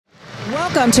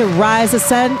Welcome to Rise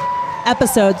Ascent,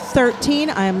 episode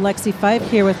 13. I am Lexi Fife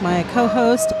here with my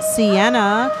co-host,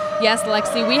 Sienna. Yes,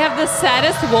 Lexi, we have the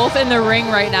saddest wolf in the ring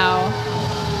right now.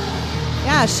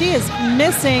 Yeah, she is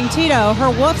missing Tito,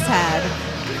 her wolf's head.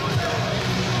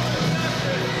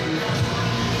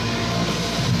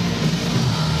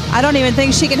 I don't even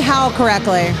think she can howl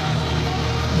correctly.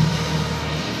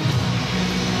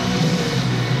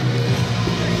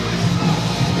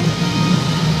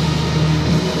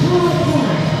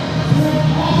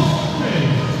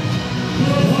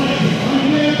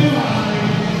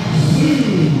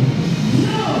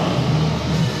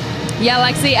 Yeah,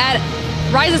 Lexi, at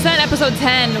Rise Ascent episode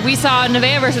 10, we saw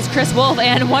Nevaeh versus Kris Wolf,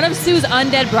 and one of Sue's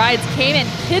Undead Brides came and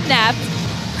kidnapped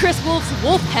Kris Wolf's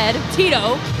wolf head,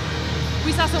 Tito.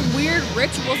 We saw some weird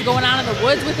rituals going on in the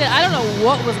woods with it. I don't know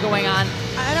what was going on.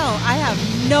 I have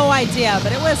no idea,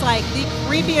 but it was like the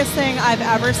creepiest thing I've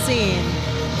ever seen.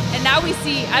 And now we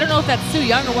see, I don't know if that's Sue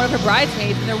Young or one of her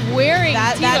bridesmaids, and they're wearing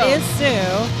That Tito, is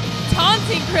Sue.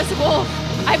 taunting Kris Wolf.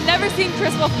 I've never seen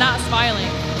Kris Wolf not smiling.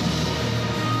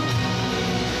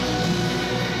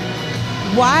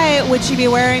 Why would she be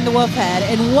wearing the wolf head?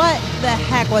 And what the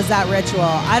heck was that ritual?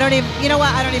 I don't even, you know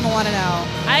what? I don't even want to know.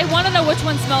 I want to know which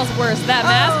one smells worse, that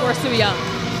mask or Sue Young.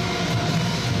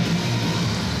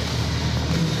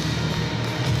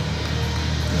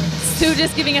 Sue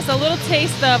just giving us a little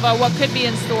taste of what could be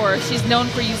in store. She's known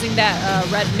for using that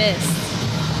red mist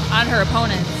on her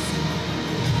opponents.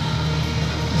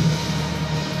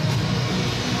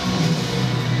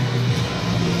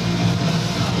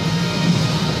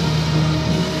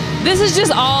 This is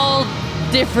just all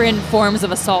different forms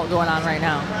of assault going on right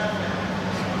now.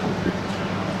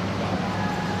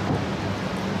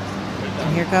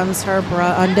 And here comes her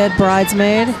undead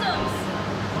bridesmaid.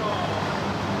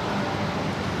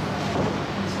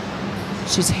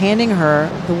 She's handing her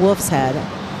the wolf's head.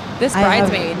 This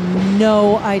bridesmaid. I have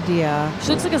no idea. She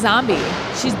looks like a zombie.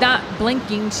 She's not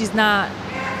blinking. She's not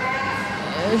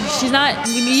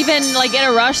even like in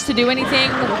a rush to do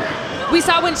anything. We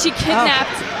saw when she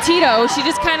kidnapped Tito, she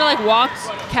just kind of like walked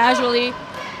casually.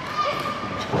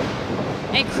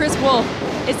 And Kris Wolf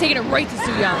is taking it right to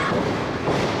Sue Young.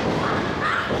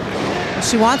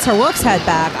 She wants her wolf's head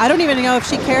back. I don't even know if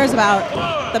she cares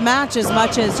about the match as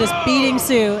much as just beating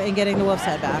Sue and getting the wolf's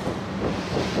head back.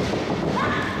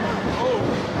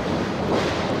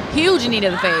 Huge knee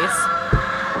to the face.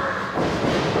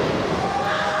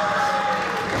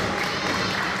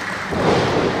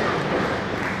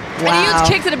 Wow. And a huge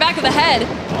kick to the back of the head.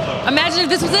 Imagine if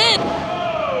this was it.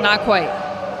 Not quite.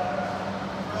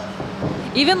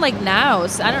 Even like now,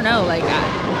 I don't know, like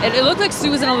it looked like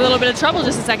Sue was in a little bit of trouble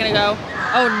just a second ago.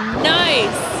 Oh, nice.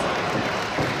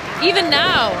 Even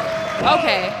now.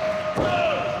 Okay.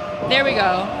 There we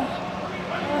go.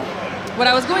 What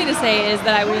I was going to say is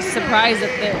that I was surprised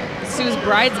that Sue's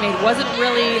bridesmaid wasn't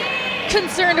really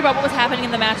concerned about what was happening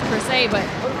in the match per se, but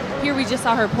here we just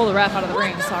saw her pull the ref out of the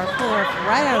ring. Saw her pull her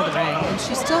right out of the ring, and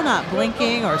she's still not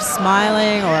blinking or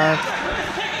smiling, or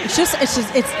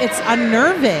it's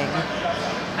unnerving.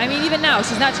 I mean, even now,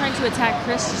 she's not trying to attack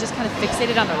Kris. She's just kind of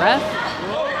fixated on the ref.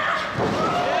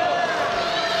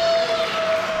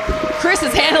 Kris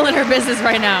is handling her business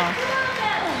right now.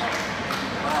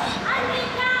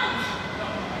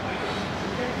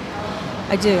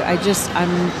 I do.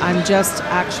 I'm just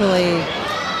actually.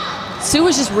 Sue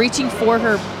was just reaching for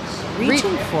her.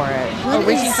 Reaching for it.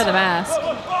 Reaching for the mask.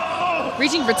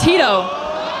 Reaching for Tito.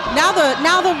 Now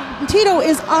the Tito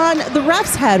is on the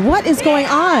ref's head. What is going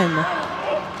on?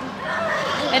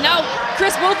 And now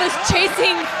Kris Wolf is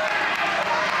chasing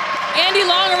Andy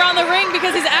Long around the ring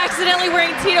because he's accidentally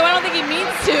wearing Tito. I don't think he means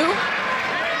to.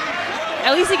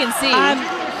 At least he can see.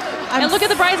 And look at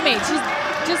the bridesmaid. She's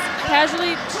just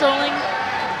casually strolling.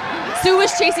 Sue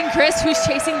is chasing Kris, who's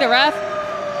chasing the ref.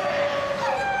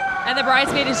 And the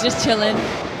bridesmaid is just chilling.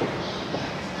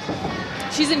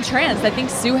 She's entranced. I think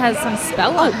Sue has some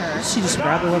spell on her. She just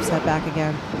grabbed the wolf's head back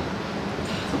again.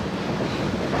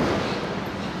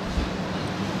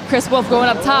 Kris Wolf going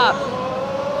up top.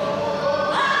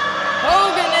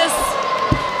 Oh, goodness.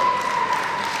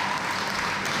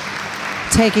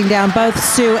 Taking down both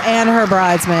Sue and her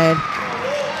bridesmaid.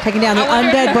 Taking down the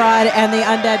Undead Bride and the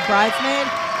Undead Bridesmaid.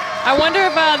 I wonder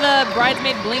if the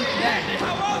bridesmaid blinked then.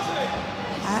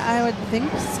 I would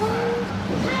think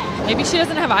so. Maybe she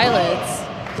doesn't have eyelids.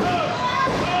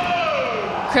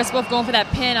 Kris Wolf going for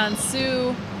that pin on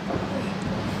Sue.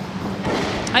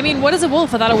 I mean, what is a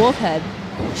wolf without a wolf head?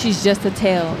 She's just a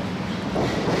tail.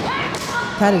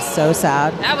 That is so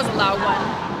sad. That was a loud one.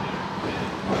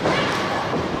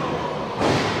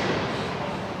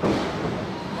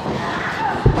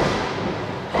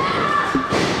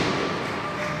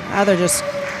 Now they're just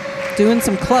doing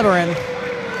some clubbering.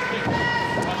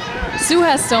 Sue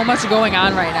has so much going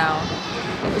on right now.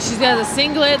 She's got a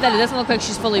singlet that it doesn't look like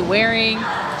she's fully wearing.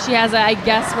 She has, I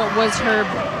guess, what was her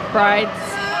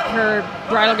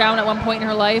bridal gown at one point in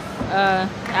her life,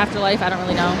 afterlife, I don't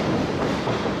really know.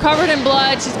 Covered in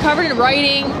blood, she's covered in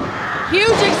writing. Huge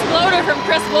exploder from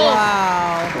Kris Wolf.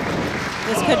 Wow.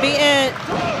 This could be it.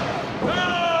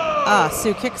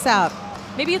 Sue kicks out.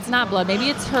 Maybe it's not blood, maybe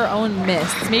it's her own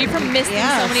mist. Maybe from misting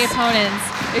so many opponents,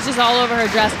 it's just all over her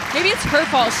dress. Maybe it's her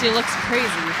fault she looks crazy.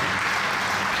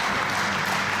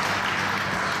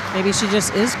 Maybe she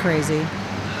just is crazy.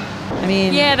 I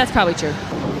mean, yeah, that's probably true.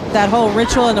 That whole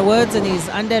ritual in the woods and these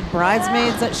undead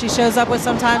bridesmaids that she shows up with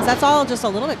sometimes, that's all just a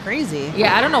little bit crazy.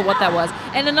 Yeah, I don't know what that was.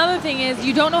 And another thing is,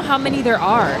 you don't know how many there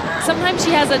are. Sometimes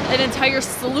she has an entire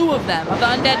slew of them, of the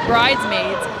undead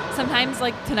bridesmaids. Sometimes,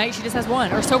 like tonight, she just has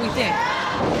one, or so we think.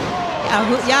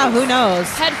 Yeah, who knows?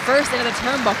 Head first into the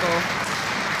turnbuckle.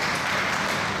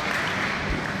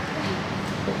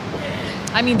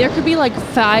 I mean, there could be like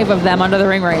 5 of them under the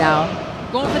ring right now.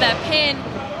 Going for that pin.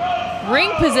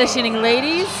 Ring positioning,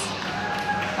 ladies.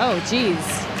 Oh, geez.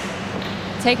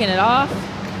 Taking it off.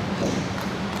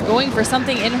 Going for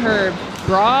something in her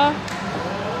bra.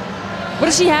 What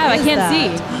does she have? I can't see.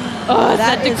 Oh, it's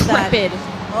that decrepit,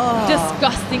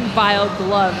 disgusting, vile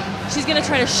glove. She's going to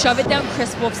try to shove it down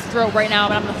Kris Wolf's throat right now,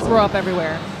 but I'm going to throw up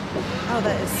everywhere. Oh,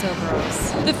 that is so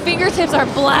gross. The fingertips are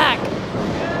black.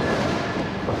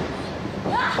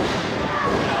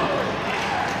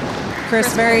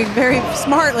 Kris very, very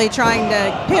smartly trying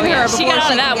to pin her before she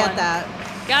can get that.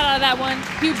 Got out of that one.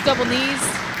 Huge double knees.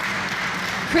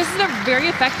 Kris is very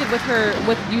effective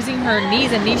with using her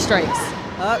knees and knee strikes.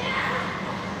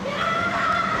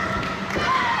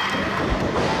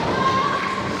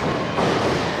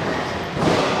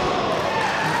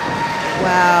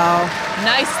 Wow.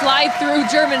 Nice slide through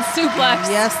German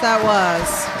suplex. Yes, that was.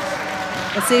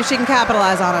 Let's see if she can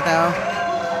capitalize on it, though.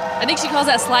 I think she calls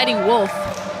that sliding wolf.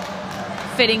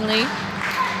 Fittingly.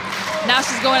 Now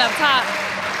she's going up top.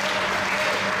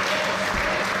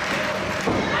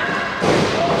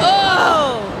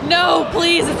 Oh no!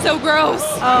 Please, it's so gross.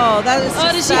 Oh, that is.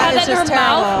 Does she have that in her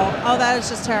mouth? Oh, that is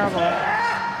just terrible.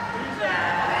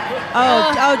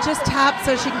 Oh, just tap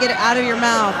so she can get it out of your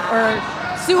mouth. Or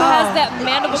Sue has that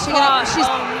mandible claw.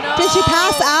 No. Did she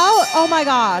pass out? Oh my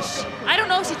gosh! I don't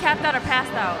know if she tapped out or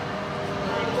passed out.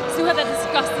 Sue had that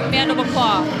disgusting mandible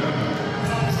claw.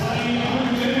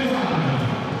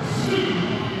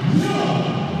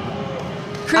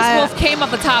 Kris Wolf came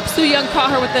up the top. Su Yung caught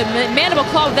her with the mandible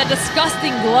claw with that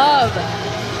disgusting glove.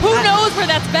 Who knows where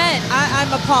that's been?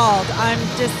 I'm appalled. I'm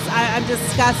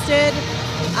disgusted.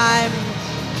 I'm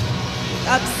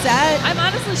upset. I'm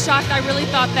honestly shocked. I really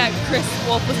thought that Kris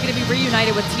Wolf was going to be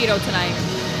reunited with Tito tonight.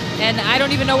 And I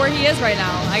don't even know where he is right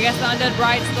now. I guess the Undead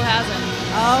Bride still has him.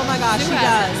 Oh my gosh, she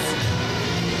does.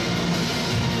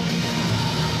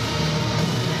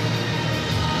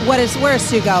 Where is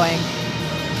Sue going?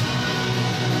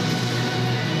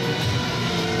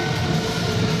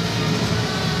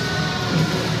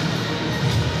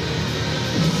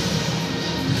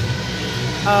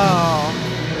 Oh.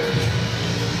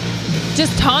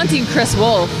 Just taunting Kris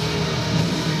Wolf.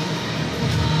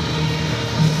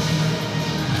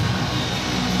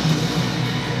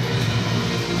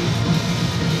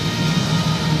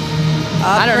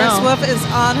 I don't know. Kris Wolf is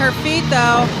on her feet,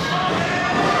 though.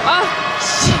 Oh,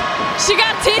 she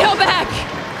got Tito back.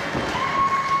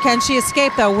 Can she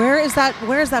escape, though? Where is that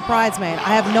bridesmaid?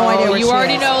 I have no idea where she is. You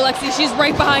already know, Lexi. She's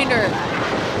right behind her.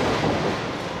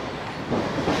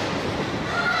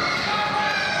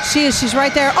 She's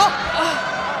right there. Oh!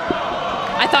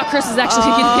 I thought Kris was actually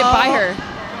going to get by her.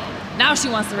 Now she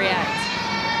wants to react.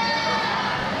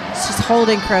 She's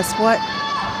holding Kris. What?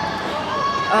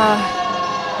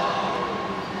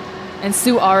 And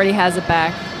Sue already has it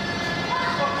back.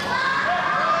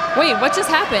 Wait, what just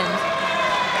happened?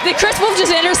 Did Kris Wolf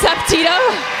just intercept Tito?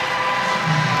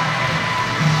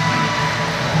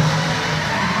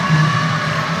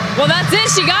 Well, that's it.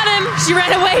 She got him. She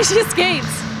ran away. She escaped.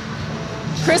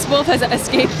 Kris Wolf has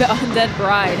escaped the Undead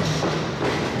Bride.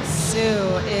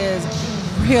 Sue is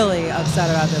really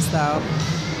upset about this, though.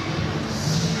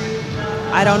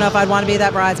 I don't know if I'd want to be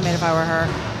that bridesmaid if I were her.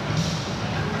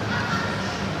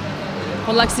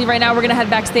 Well, Lexi, right now we're going to head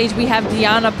backstage. We have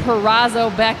Deonna Purrazzo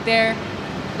back there.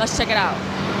 Let's check it out.